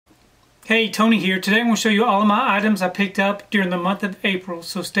Hey, Tony here. Today I'm going to show you all of my items I picked up during the month of April,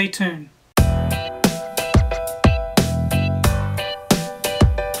 so stay tuned.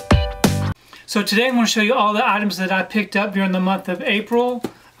 So today I'm going to show you all the items that I picked up during the month of April.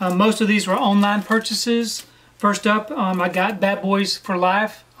 Most of these were online purchases. First up, I got Bad Boys for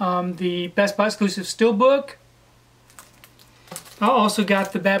Life, the Best Buy exclusive Steelbook. I also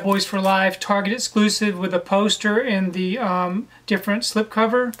got the Bad Boys for Life Target exclusive with a poster and the different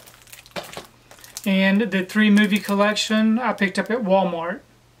slipcover. And the 3-movie collection I picked up at Walmart.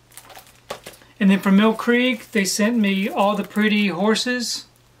 And then from Mill Creek, they sent me All the Pretty Horses.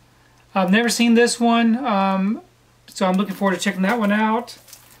 I've never seen this one, so I'm looking forward to checking that one out.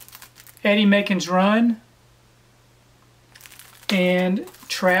 Eddie Macon's Run. And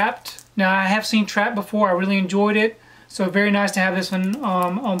Trapped. Now I have seen Trapped before, I really enjoyed it. So very nice to have this one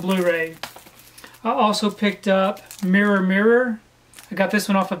on Blu-ray. I also picked up Mirror Mirror. I got this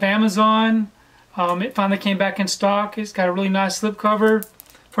one off of Amazon. It finally came back in stock. It's got a really nice slipcover.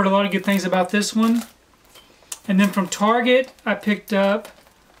 Heard a lot of good things about this one. And then from Target, I picked up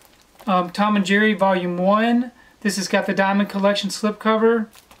Tom and Jerry Volume 1. This has got the Diamond Collection slipcover.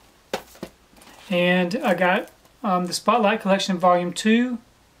 And I got the Spotlight Collection Volume 2.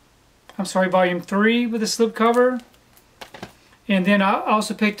 Volume 3 with a slipcover. And then I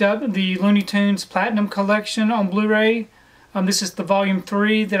also picked up the Looney Tunes Platinum Collection on Blu-ray. This is the Volume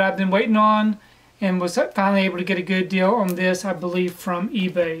 3 that I've been waiting on, and was finally able to get a good deal on this, I believe, from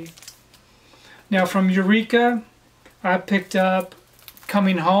eBay. Now from Eureka, I picked up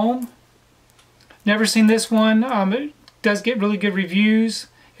Coming Home. Never seen this one. It does get really good reviews.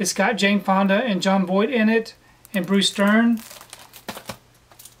 It's got Jane Fonda and Jon Voight in it, and Bruce Stern.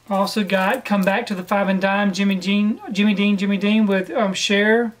 I also got Come Back to the Five and Dime, Jimmy Dean with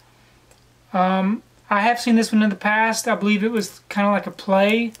Cher. I have seen this one in the past. I believe it was kind of like a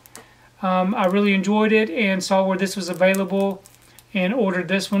play. I really enjoyed it and saw where this was available and ordered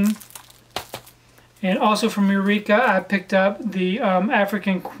this one. And also from Eureka, I picked up the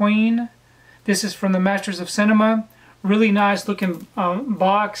African Queen. This is from the Masters of Cinema. Really nice looking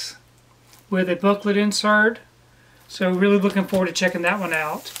box with a booklet insert. So really looking forward to checking that one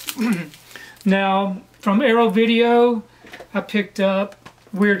out. Now from Arrow Video, I picked up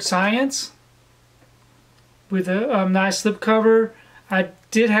Weird Science with a nice slipcover. I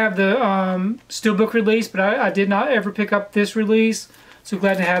did have the Steelbook release, but I did not ever pick up this release, so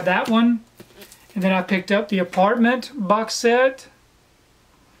glad to have that one. And then I picked up the Apartment box set.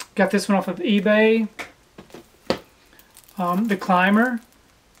 Got this one off of eBay. The Climber.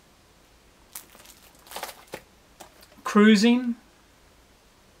 Cruising.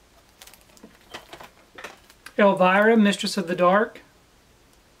 Elvira, Mistress of the Dark.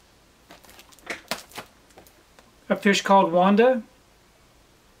 A Fish Called Wanda.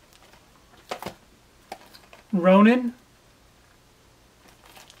 Ronin.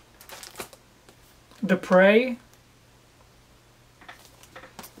 The Prey.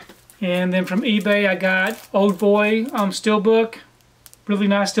 And then from eBay I got Old Boy Steelbook. Really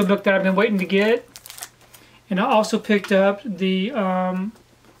nice Steelbook that I've been waiting to get. And I also picked up the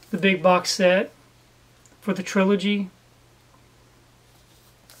big box set for the trilogy.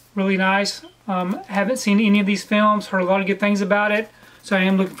 Really nice. Haven't seen any of these films, heard a lot of good things about it, so I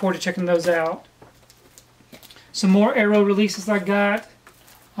am looking forward to checking those out. Some more Arrow releases I got.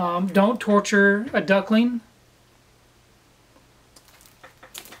 Don't Torture a Duckling.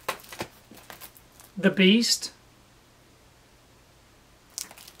 The Beast.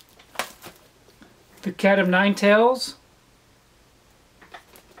 The Cat of Nine Tails.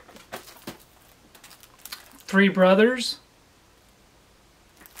 Three Brothers.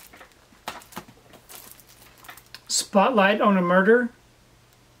 Spotlight on a Murder.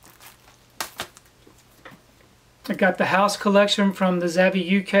 I got the House collection from the Zavvi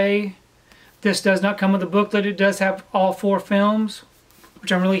UK. This does not come with a booklet. It does have all 4 films,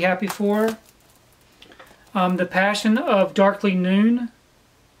 which I'm really happy for. The Passion of Darkly Noon.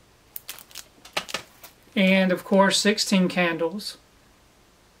 And of course 16 Candles.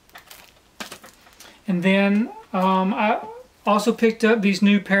 And then I also picked up these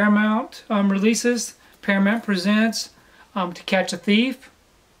new Paramount releases. Paramount presents To Catch a Thief.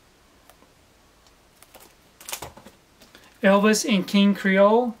 Elvis and King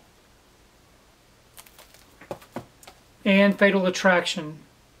Creole. And Fatal Attraction.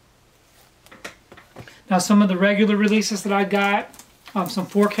 Now some of the regular releases that I got, some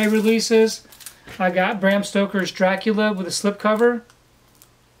 4K releases. I got Bram Stoker's Dracula with a slipcover.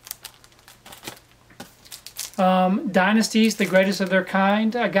 Dynasties, the greatest of their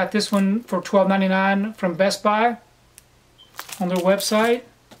kind. I got this one for $12.99 from Best Buy on their website.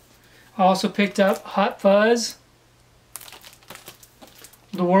 I also picked up Hot Fuzz,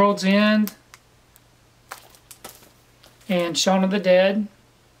 The World's End, and Shaun of the Dead.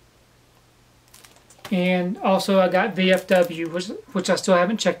 And also I got VFW, which I still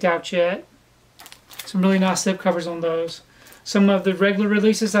haven't checked out yet. Some really nice slipcovers on those. Some of the regular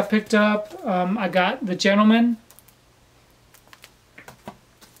releases I picked up, I got The Gentleman,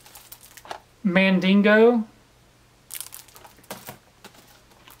 Mandingo,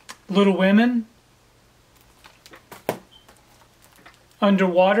 Little Women,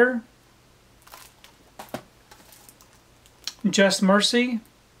 Underwater, Just Mercy,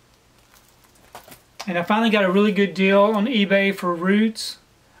 and I finally got a really good deal on eBay for Roots.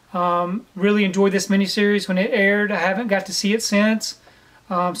 Really enjoyed this miniseries when it aired. I haven't got to see it since,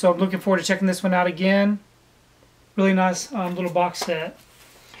 so I'm looking forward to checking this one out again. Really nice little box set.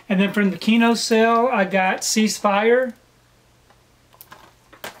 And then from the Kino sale, I got Ceasefire,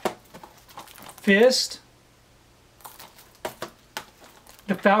 Fist,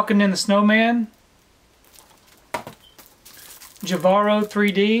 The Falcon and the Snowman, Javaro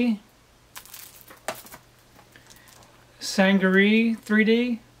 3D, Sangaree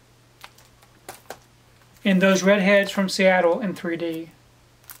 3D, and Those Redheads from Seattle in 3D.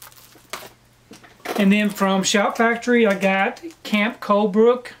 And then from Shout Factory, I got Camp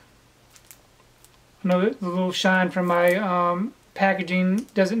Colebrook. I know the little shine from my packaging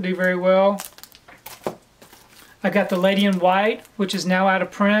doesn't do very well. I got The Lady in White, which is now out of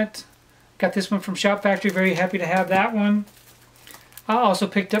print. Got this one from Shout Factory, very happy to have that one. I also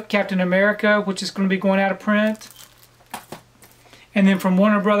picked up Captain America, which is going to be going out of print. And then from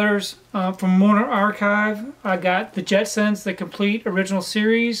Warner Brothers, from Warner Archive, I got The Jetsons, the complete original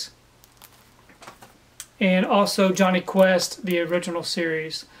series. And also Johnny Quest, the original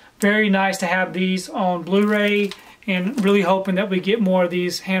series. Very nice to have these on Blu-ray, and really hoping that we get more of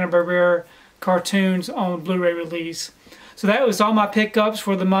these Hanna-Barbera cartoons on Blu-ray release. So that was all my pickups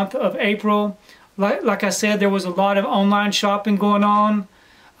for the month of April. Like I said, there was a lot of online shopping going on,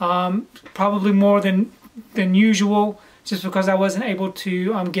 probably more than usual, just because I wasn't able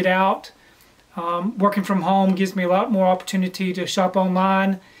to get out. Working from home gives me a lot more opportunity to shop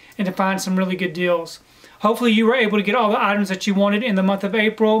online and to find some really good deals. Hopefully you were able to get all the items that you wanted in the month of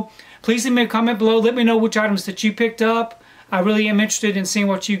April. Please leave me a comment below. Let me know which items that you picked up. I really am interested in seeing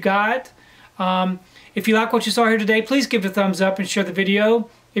what you got. If you like what you saw here today, please give it a thumbs up and share the video.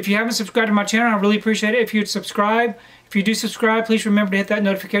 If you haven't subscribed to my channel, I really appreciate it if you'd subscribe. If you do subscribe, please remember to hit that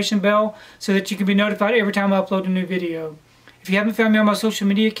notification bell so that you can be notified every time I upload a new video. If you haven't found me on my social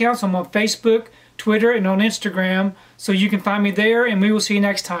media accounts, I'm on Facebook, Twitter, and on Instagram, so you can find me there, and we will see you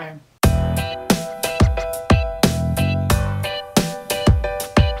next time.